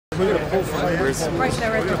Right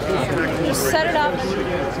there. Just set it up.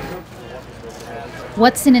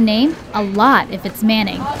 What's in a name? A lot if it's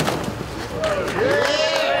Manning.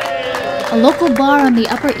 A local bar on the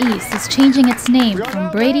Upper East is changing its name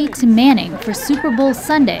from Brady to Manning for Super Bowl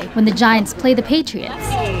Sunday when the Giants play the Patriots.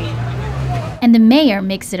 And the mayor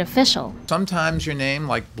makes it official. Sometimes your name,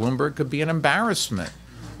 like Bloomberg, could be an embarrassment.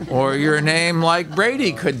 Or your name, like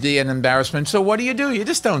Brady, could be an embarrassment. So what do? You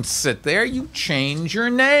just don't sit there. You change your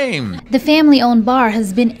name. The family-owned bar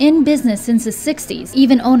has been in business since the 60s.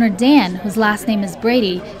 Even owner Dan, whose last name is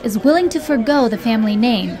Brady, is willing to forgo the family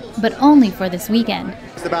name, but only for this weekend.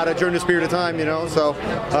 About it during this period of time, you know, so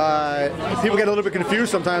people get a little bit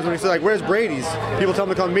confused sometimes when you say, like, where's Brady's? People tell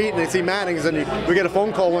them to come meet and they see Manning's, and we get a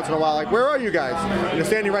phone call once in a while, like, where are you guys? And you're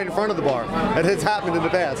standing right in front of the bar. And it's happened in the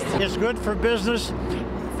past. It's good for business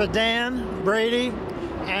for Dan, Brady,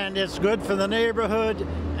 and it's good for the neighborhood,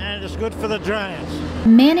 and it's good for the Giants.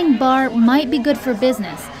 Manning Bar might be good for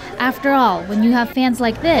business. After all, when you have fans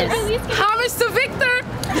like this, Homage to Victor!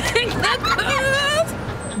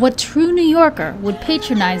 what true New Yorker would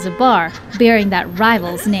patronize a bar bearing that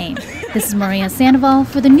rival's name? This is Maria Sandoval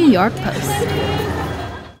for the New York Post.